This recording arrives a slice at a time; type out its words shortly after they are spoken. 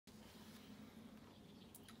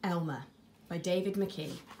Elmer by David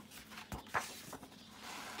McKee.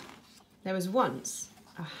 There was once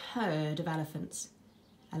a herd of elephants.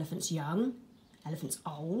 Elephants young, elephants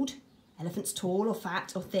old, elephants tall or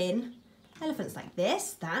fat or thin, elephants like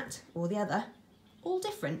this, that or the other, all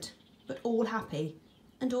different but all happy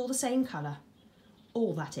and all the same colour.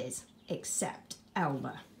 All that is, except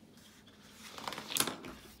Elmer.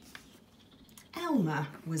 Elmer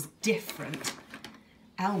was different.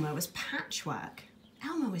 Elmer was patchwork.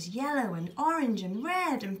 Elmer was yellow and orange and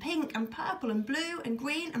red and pink and purple and blue and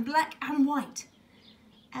green and black and white.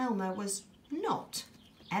 Elmer was not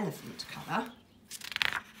elephant colour.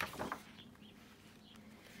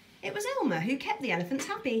 It was Elmer who kept the elephants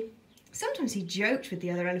happy. Sometimes he joked with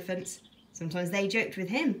the other elephants. Sometimes they joked with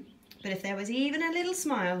him. But if there was even a little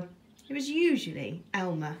smile, it was usually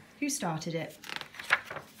Elmer who started it.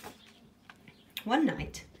 One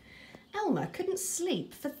night, Elmer couldn't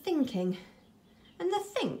sleep for thinking. And the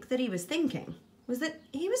think that he was thinking was that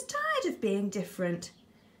he was tired of being different.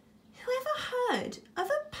 Whoever heard of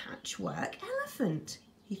a patchwork elephant?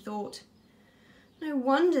 He thought. No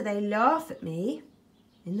wonder they laugh at me.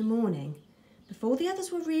 In the morning, before the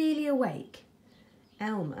others were really awake,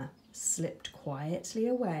 Elmer slipped quietly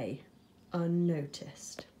away,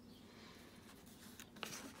 unnoticed.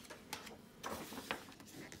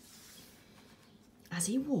 As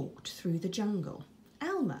he walked through the jungle,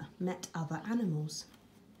 Elmer met other animals.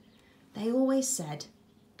 They always said,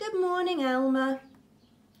 "Good morning, Elmer."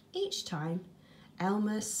 Each time,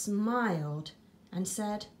 Elmer smiled and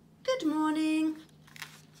said, "Good morning."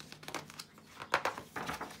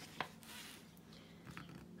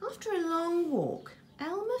 After a long walk,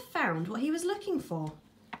 Elmer found what he was looking for,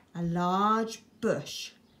 a large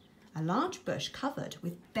bush covered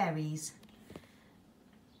with berries.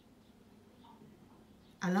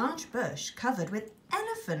 A large bush covered with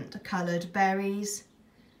elephant-coloured berries.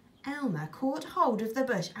 Elmer caught hold of the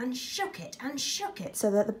bush and shook it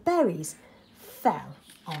so that the berries fell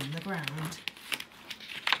on the ground.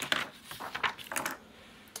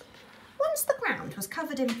 Once the ground was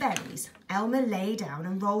covered in berries, Elmer lay down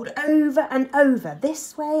and rolled over and over,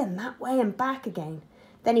 this way and that way and back again.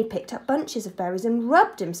 Then he picked up bunches of berries and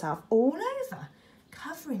rubbed himself all over,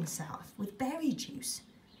 covering himself with berry juice,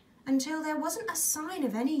 until there wasn't a sign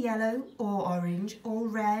of any yellow or orange or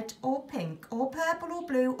red or pink or purple or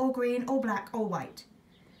blue or green or black or white.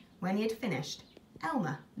 When he had finished,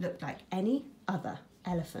 Elmer looked like any other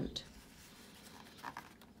elephant.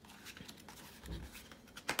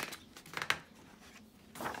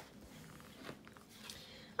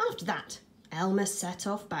 After that, Elmer set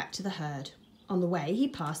off back to the herd. On the way, he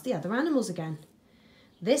passed the other animals again.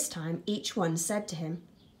 This time, each one said to him,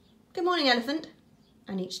 "Good morning, elephant."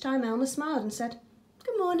 And each time Elmer smiled and said,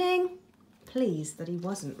 "Good morning," pleased that he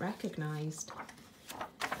wasn't recognised.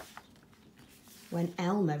 When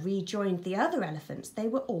Elmer rejoined the other elephants, they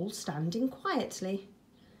were all standing quietly.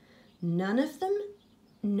 None of them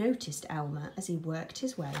noticed Elmer as he worked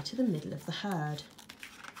his way to the middle of the herd.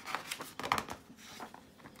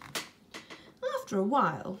 After a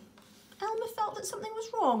while, Elmer felt that something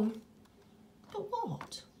was wrong. But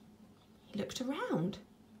what? He looked around.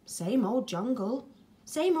 Same old jungle,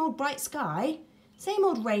 same old bright sky, same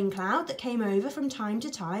old rain cloud that came over from time to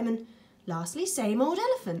time, and lastly, same old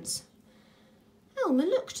elephants. Elmer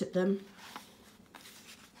looked at them.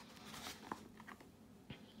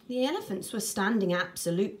 The elephants were standing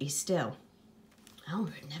absolutely still.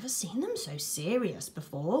 Elmer had never seen them so serious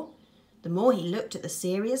before. The more he looked at the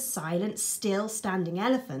serious, silent, still standing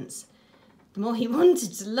elephants, the more he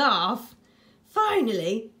wanted to laugh.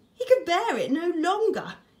 Finally, he could bear it no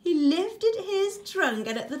longer. He lifted his trunk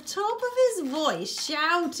and at the top of his voice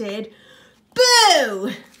shouted,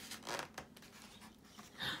 "Boo!"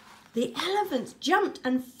 The elephants jumped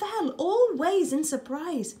and fell all ways in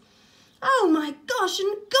surprise. "Oh my gosh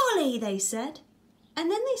and golly," they said.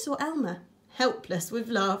 And then they saw Elmer, helpless with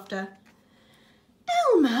laughter.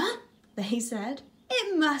 "Elmer," they said.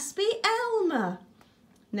 "It must be Elmer."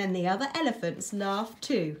 And then the other elephants laughed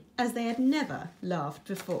too, as they had never laughed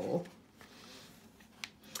before.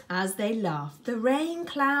 As they laughed, the rain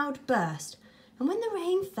cloud burst, and when the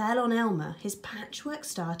rain fell on Elmer, his patchwork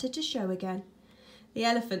started to show again. The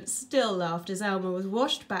elephants still laughed as Elmer was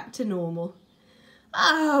washed back to normal.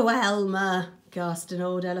 "Oh, Elmer," gasped an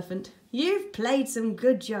old elephant, "you've played some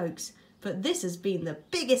good jokes, but this has been the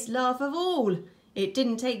biggest laugh of all. It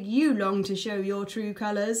didn't take you long to show your true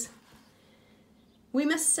colours." "We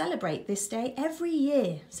must celebrate this day every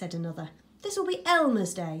year," said another. "This will be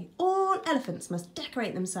Elmer's Day. All elephants must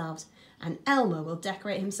decorate themselves, and Elmer will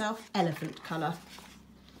decorate himself elephant colour."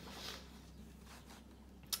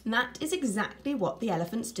 And that is exactly what the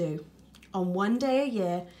elephants do. On one day a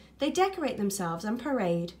year, they decorate themselves and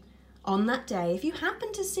parade. On that day, if you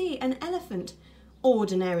happen to see an elephant,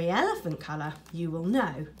 ordinary elephant colour, you will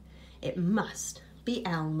know it must be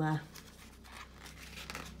Elmer.